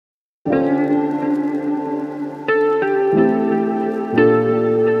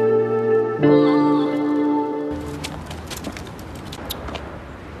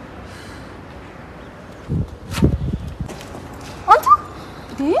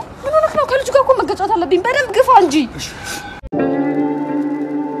ጋር እኮ መገጫት አለብኝ በደንብ ግፋ እንጂ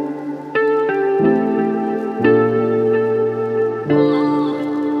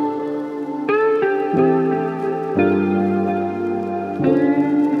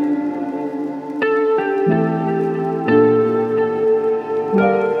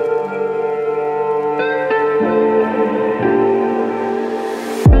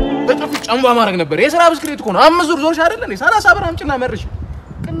አንባ ማረግ ነበር የሥራ ብስክሌት እኮ ነው 5 ዙር ዞርሽ አይደል እንዴ 30 ብር አምጪና መርሽ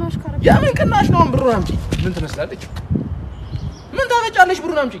ቅናሽ ካረ ያ ምን ቅናሽ ነው ብሩን አምጪ ምን ትመስላለች ምን ታመጫለሽ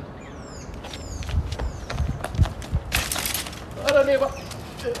ብሩን አምጪ አረ ሌባ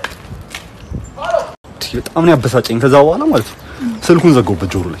አሎ በጣም ነው ያበሳጨኝ ከዛ በኋላ ማለት ነው ስልኩን ዘጋውበት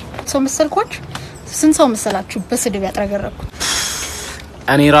ጆሮ ላይ ሰው መሰልኳች ስንት ሰው መሰላችሁ በስድብ ያጥረገረኩት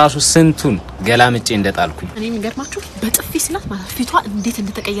እኔ ራሱ ስንቱን ገላምጬ እንደጣልኩኝ እኔ የሚገርማችሁ በጥፊ ስላት ማለት ፊቷ እንዴት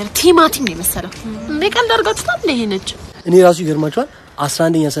እንደተቀየረ ቲማቲም ነው የመሰለው እንዴ ቀልድ አርጋችሁታል ለሄነች እኔ ራሱ ይገርማችኋል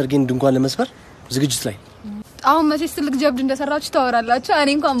 11ኛ ሰርጌን ድንኳን ለመስፈር ዝግጅት ላይ አሁን መቼስ ትልቅ ጀብድ እንደሰራችሁ ታወራላችሁ እኔ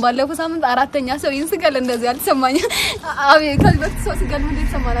እንኳን ባለፈው ሳምንት አራተኛ ሰው ይንስቀል እንደዚህ አልተሰማኝ አቤት ከልበት ሰው ሲገል ምን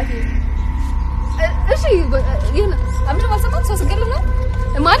እንደተሰማናት እሺ ይሄን አብረን ማሰማት ሰው ሲገል ነው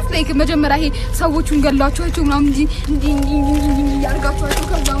ማለት ላይ መጀመሪያ ይሄ ሰዎቹን ገላችኋቸው ምናምን እንጂ ያርጋችኋቸው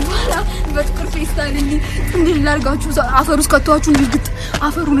ከዛም በኋላ በጥቁር ፌስታል እንጂ ላርጋችሁ አፈሩስ ከተዋችሁ እርግጥ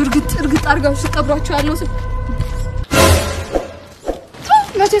አፈሩን እርግጥ አርጋችሁ ቀብራችሁ ያለው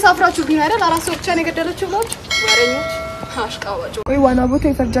መቼ ሳፍራችሁ ግን አይደል አራት ሰው ብቻ ነው የገደለችው ብላችሁ ወሬኞች አሽቃዋጭ ወይ ዋና ቦታ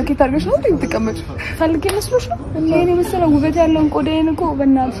የፈርጃኬት አርገሽ ነው እንድትቀመጭ ፈልጌ መስሎሽ ነው እኔ መሰለ ውበት ያለውን ቆዳዬን እኮ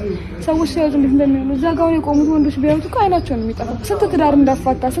በእናት ሰዎች ሲያዩት እንዴት እንደሚሆኑ እዛ ጋር ነው የቆሙት ወንዶች ቢያዩት እኮ አይናቸው ነው የሚጠፋው ስንት ትዳር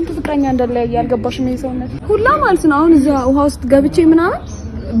እንዳፋታ ስንት ፍቅረኛ እንደለያየ ያልገባሽ ነው የሰውነት ሁላ ማለት ነው አሁን እዛ ውሃ ውስጥ ገብቼ ምናምን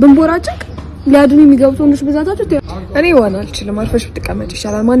ብንቦራጭቅ ሊያድኑ የሚገቡት ወንዶች ብዛታቸው እኔ ዋና አልችልም አልፈሽ ብትቀመጭ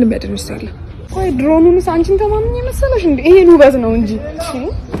ይሻላል ማንንም ያድንሽ ሳለ ወይ ድሮኑንስ አንቺን ተማምኜ መሰለሽ እንዴ ይሄን ውበት ነው እንጂ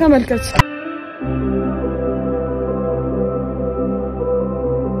ተመልከች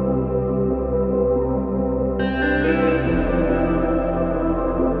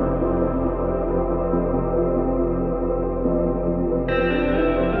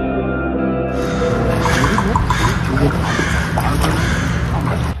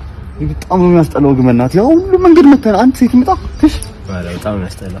በጣም ነው የሚያስጠላው ግመናት ያው ሁሉ መንገድ መተን አንተ ሴት ምጣ ትሽ ባላ በጣም ነው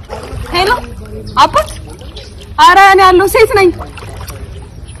ያስጠላው ሄሎ አባት አረ እኔ ያለው ሴት ነኝ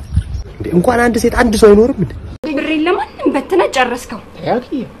እንኳን አንድ ሴት አንድ ሰው አይኖርም እንዴ ብሬ ለማንም በተነ ጨረስከው ያኪ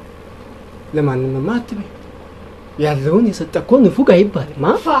ለማንም ማትበ ያለውን የሰጠኮ ንፉግ አይባል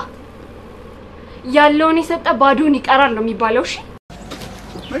ማፋ ያለውን የሰጠ ባዶን ይቀራል ነው የሚባለው እሺ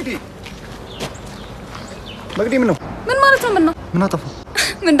መቅዲ ምን ነው ምን ማለት ነው ምን አጠፋ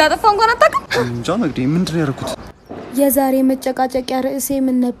ምን እንዳጠፋ እንኳን አታውቅም እንጃ መቅዲ ምንድን ነው ያደረኩት የዛሬ መጨቃጨቂያ ርዕሴ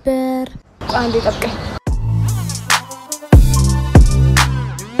ምን ነበር አንዴ ጠብቀኝ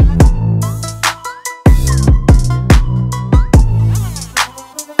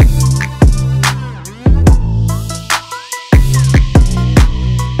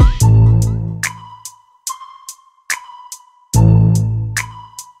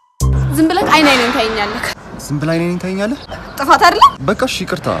ዝም ብለህ አይኔን ታይኛለህ ዝም ብለህ አይኔን ታይኛለህ ጥፋት አይደለ በቃ እሺ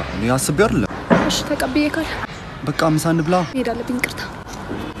ይቅርታ እኔ አስቤው አይደለም እሺ ተቀበየ ካለ በቃ ምሳ እንብላ ሄዳለብኝ ይቅርታ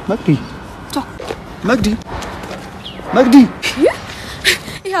መቅዲ መቅዲ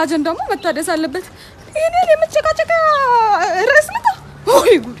ይሄ አጀንዳው መታደስ አለበት ይሄን የመጨቃጨቂያ ርዕስ መጣ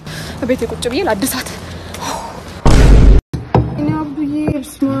ወይ ጉድ ቤቴ ቁጭ ብዬ ላድሳት እኔ አብዱዬ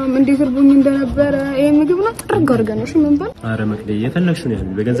ስማም እንዴት እርቦኝ እንደነበረ ይሄ ምግብ ነው ጥርግ አድርገን ነው እሺ ምን ባል አረ መቅዲ የፈለግሽው ነው ያህል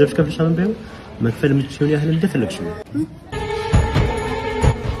በገንዘብሽ ከፍሻ ምን ባይው መክፈል የምትችይው ያህል እንደፈለግሽው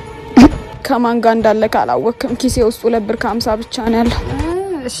ከማን ጋር እንዳለ ካላወቅም ኪሴ ውስጥ 2 ብር ከ50 ብቻ ነው ያለው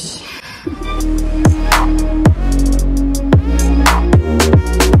እሺ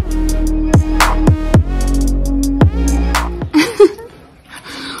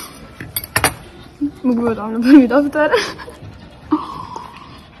ምግቡ በጣም ነበር የሚጣፍጠው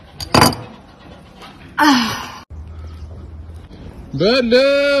በለ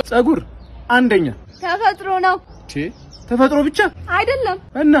ጸጉር አንደኛ ተፈጥሮ ነው እሺ ተፈጥሮ ብቻ አይደለም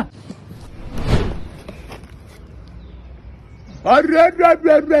እና አራ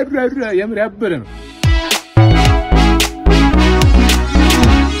የምር ያበለ ነው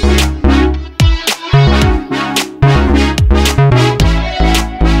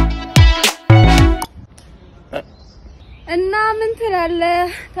እና ምን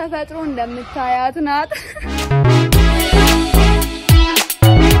ትላለህ ተፈጥሮ እንደምታያት ናት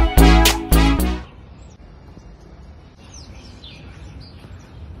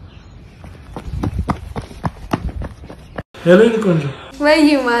ሄሎን ቆንጆ ወይ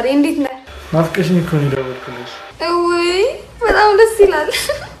ማሪ እንዴት ነህ ናፍቀሽኝ እኮ ነው ደወልኩልሽ ወይ በጣም ደስ ይላል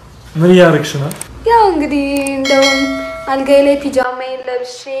ምን ያርክሽ ነው? ያው እንግዲህ እንደው አልጋዬ ላይ ፒጃማዬን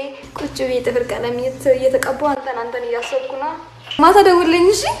ለብሼ ቁጭ ብዬ ጥፍር ቀለም እየተቀባሁ አንተን እያሰብኩ ነው። ማታ ደውልልኝ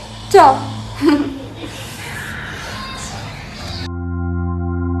እሺ? ቻው።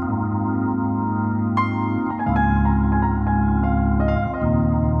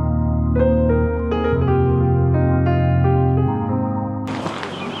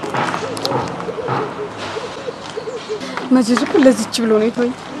 መጀጅኩ ለዚች ብሎ ነው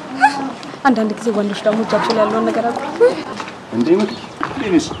ይቶኝ አንዳንድ ጊዜ ወንዶች ደግሞ ጃጅል ያለውን ነገር አቁ እንዴ መክዲ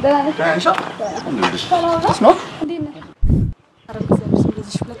ፕሊዝ ታንሻ እንዴሽ ነው አረጋግጥ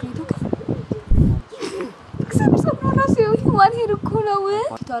ለዚች ብለክ ነው ይቶክ እግዚአብሔር ራሱ ማን ሄድ እኮ ነው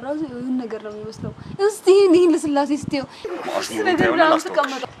ታራዙ ይሁን ነገር ነው የሚመስለው እስቲ ይሄን ለስላሴ ስትዩ ነገር ነው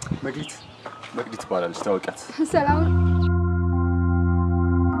ተቀመጠ መክዲ ትባላለች ታውቂያት ሰላም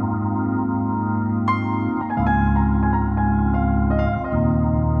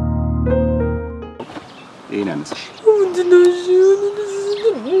ይሄን ያነሳሽ ምንድነው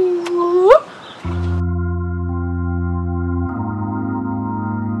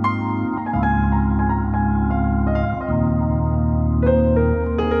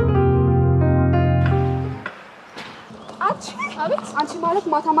አንቺ ማለት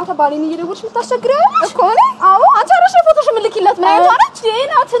ማታ ባሌን እየደወልሽ ምታስቸግሪው እኮ ነው አዎ አንቺ አረሽ ፎቶሽ ምልክላት ምን አይነት አረች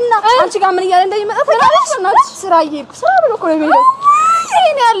ዴናትና አንቺ ጋር ምን እያለ እንደሚመጣ ተናለሽ እናት ስራ እየሄድኩ ስራ ብሎ እኮ ነው የሚሄደው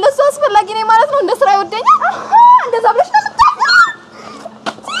ይሄን ያለ ሰው አስፈላጊ ነው ማለት ነው እንደ ስራ ይወደኛል እንደዛ ብለሽ ነው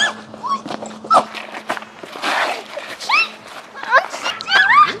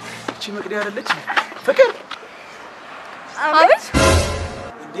እቺ መቅዲ አይደለች ፍቅር አቤት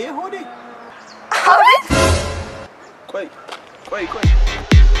እንዴ ሆዴ አቤት ቆይ ወይፋይ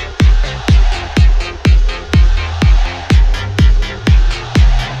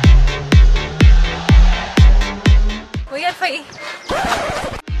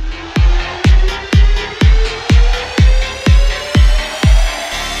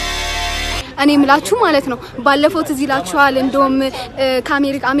እኔ ምላችሁ ማለት ነው ባለፈው ትዚላችኋል እንደውም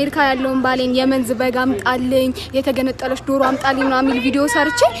ከአሜሪካ ያለውን ባሌን የመንዝ በግ አምጣልኝ የተገነጠለሽ ዶሮ አምጣልኝ ነው የሚል ቪዲዮ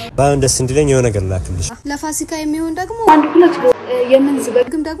ሰርቼ ባይሆን ደስ እንዲለኝ የሆነ ነገር ላክልሽ ለፋሲካ የሚሆን ደግሞ አንድ ሁለት የመንዝ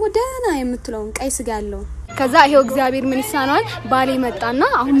በግም ደግሞ ደህና የምትለውን ቀይ ስጋ ያለው ከዛ ይሄው እግዚአብሔር ምን ይሳናል ባሌ መጣና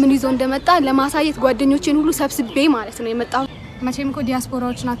አሁን ምን ይዞ እንደመጣ ለማሳየት ጓደኞቼን ሁሉ ሰብስቤ ማለት ነው የመጣው መቼም እኮ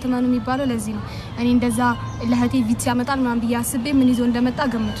ዲያስፖራዎችን አትመኑ የሚባለው ለዚህ ነው እኔ እንደዛ ለህቴ ቪት ያመጣል ምናምን ቢያስቤ ምን ይዞ እንደመጣ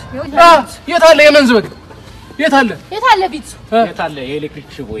ገምቱ የታለ የመንዝ በግ የታለ ቪት የታለ የኤሌክትሪክ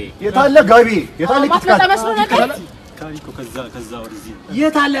ሽቦ የታለ ጋቢ የታለ ማስመጣ መስሎ ነገር ካሪኮ ከዛ ወደዚህ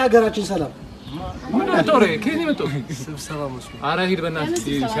የታለ ሀገራችን ሰላም ምን አጥቶሬ ከኔ መጥቶ ስብሰባ መስሎ አረ ሂድ በእናትህ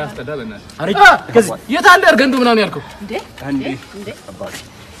ሲያስጠዳ በእናትህ አሬ ከዚህ የታለ እርገንዱ ምናምን ያልከው እንዴ አባቴ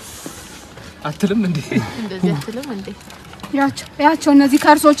አትልም እንዴ እንደዚህ አትልም እንዴ ያቸው እነዚህ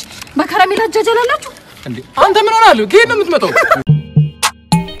ካርሶች በከረሜላ ጃጀላላችሁ እንዴ አንተ ምን ሆናለህ ከየት ነው የምትመጣው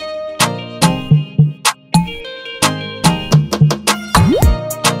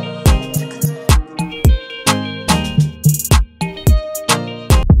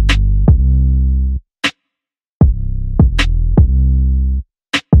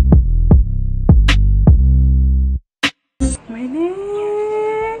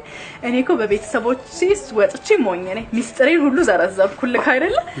እኔ እኮ በቤተሰቦቼስ ወጥቼ ሞኝ ነኝ ሚስጥሬን ሁሉ ዘረዘብኩልክ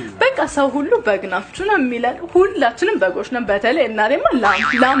አይደለ በቃ ሰው ሁሉ በግናችሁ ነው የሚላል ሁላችንም በጎች ነን በተለይ እናሬማ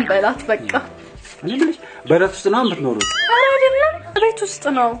ላም በላት በቃ እንዴ በረት ውስጥ ነው የምትኖሩት አይደለም ቤት ውስጥ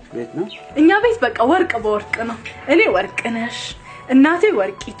ነው ቤት ነው እኛ ቤት በቃ ወርቅ በወርቅ ነው እኔ ወርቅ ነሽ እናቴ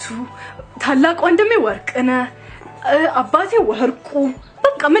ወርቂቱ ታላቅ ወንድሜ ወርቅ ነህ አባቴ ወርቁ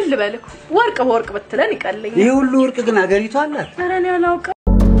በቃ ምን ልበልክ ወርቅ በወርቅ ብትለን ይቀልኝ ይሄ ሁሉ ወርቅ ግን አገሪቱ አላት ኧረ እኔ አላውቅም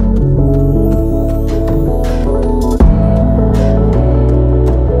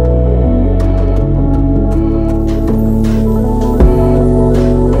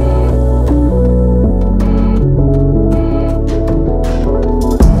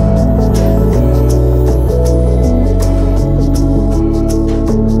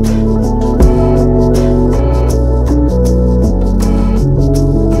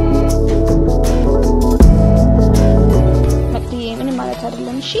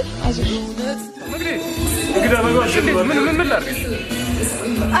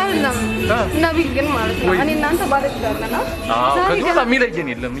ነብይ ግን ማለት ነው እኔ እናንተ ባለች ዳለና ከዚህ ሚለየን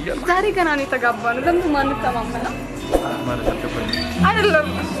የለም ይያልኩ ዛሬ ገና ነው የተጋባነው ለምን ማን ተማመና ማለት አልገባኝ አይደለም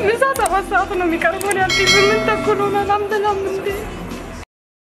ምሳ ተባሳቱ ነው የሚቀርበው ያልኩኝ ምን ተኩሎና ላምደላም እንዴ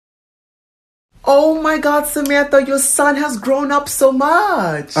Oh my god, Samantha, your son has grown up so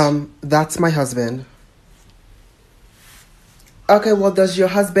much. That's my husband. Okay, well, does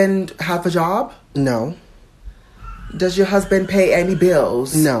your husband have a job? No. Does your husband pay any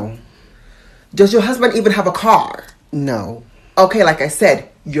bills? No. Does your husband even have a car? No. Okay, like I said,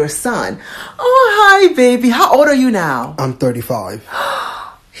 your son. Oh, hi, baby. How old are you now? I'm 35.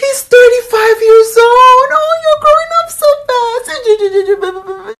 He's 35 years old. Oh, you're growing up so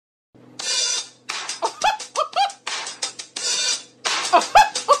fast.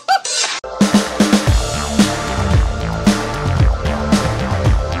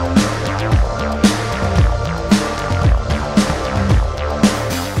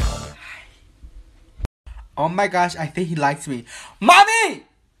 Oh my gosh, I think he likes me. Mommy!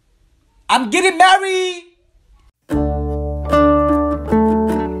 I'm getting married!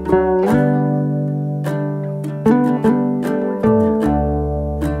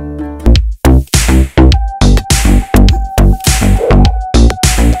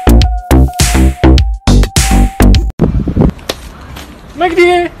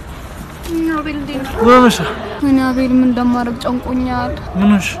 Mekdiyee! ወመሻ እኔ አቤል ምን እንደማረግ ጨንቆኛል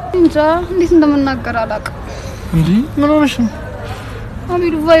ምንሽ እንጃ እንዴት እንደምናገር አላውቅም እንዴ ምን ሆነሽ ነው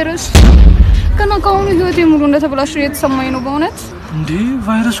አቤል ቫይረስ ከና ካሁኑ ህይወቴ ሙሉ እንደተበላሸ የተሰማኝ ነው በእውነት እንዴ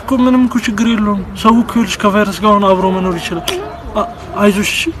ቫይረስ እኮ ምንም እኮ ችግር የለውም ሰው እኮ ይልሽ ከቫይረስ ጋር ሆኖ አብሮ መኖር ይችላል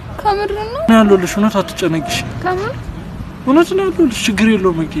አይዞሽ ከምር ነው እኔ ያለሁልሽ እውነት አትጨነቂሽ ከምር እውነት ነው ያለሁልሽ ችግር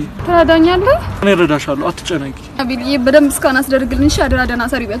የለውም መክዲዬ ትረዳኛለህ እኔ እረዳሻለሁ አትጨነቂ አቤል በደንብ እስካን አስደርግልኝ ሻ አደራ ደህና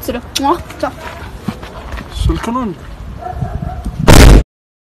ሰሪ ቢያት ስለ ቻው ስልክ ነው እንዴ